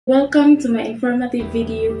Welcome to my informative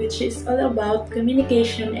video, which is all about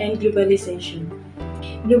communication and globalization.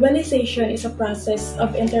 Globalization is a process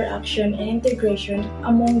of interaction and integration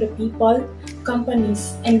among the people,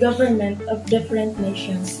 companies, and government of different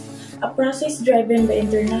nations. A process driven by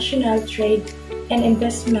international trade and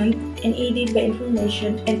investment and aided by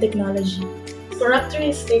information and technology.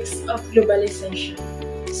 Characteristics of globalization.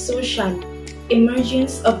 Social.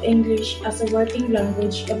 Emergence of English as a working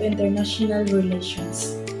language of international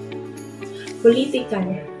relations.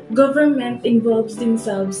 Political. Government involves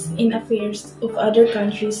themselves in affairs of other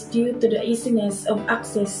countries due to the easiness of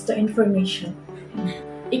access to information.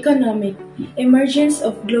 Economic. Emergence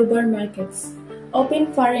of global markets.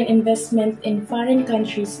 Open foreign investment in foreign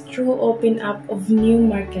countries through open up of new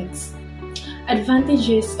markets.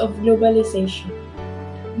 Advantages of globalization.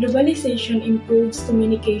 Globalization improves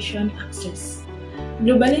communication access.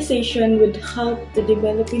 Globalization would help the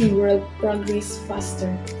developing world progress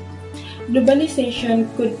faster. Globalization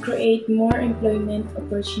could create more employment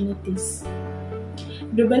opportunities.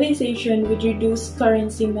 Globalization would reduce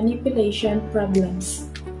currency manipulation problems.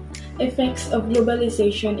 Effects of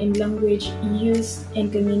globalization in language use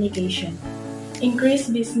and communication.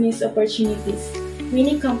 Increased business opportunities.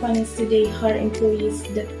 Many companies today hire employees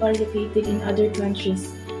that are located in other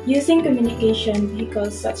countries. Using communication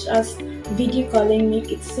vehicles such as video calling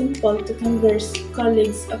make it simple to converse with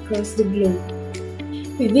colleagues across the globe.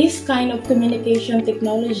 With this kind of communication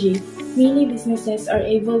technology, many businesses are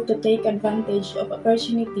able to take advantage of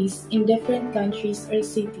opportunities in different countries or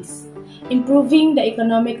cities, improving the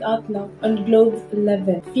economic outlook on globe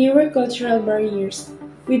level. Fewer cultural barriers.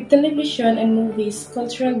 With television and movies,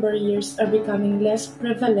 cultural barriers are becoming less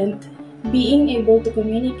prevalent. Being able to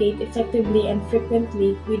communicate effectively and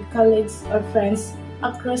frequently with colleagues or friends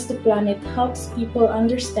across the planet helps people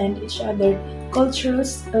understand each other's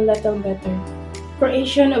cultures a little better.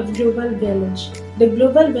 Creation of global village. The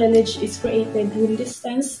global village is created when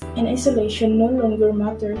distance and isolation no longer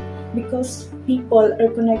matter because people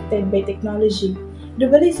are connected by technology.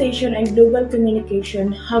 Globalization and global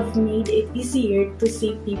communication have made it easier to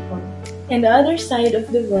see people on the other side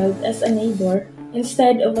of the world as a neighbor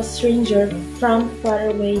instead of a stranger from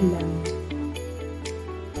faraway land.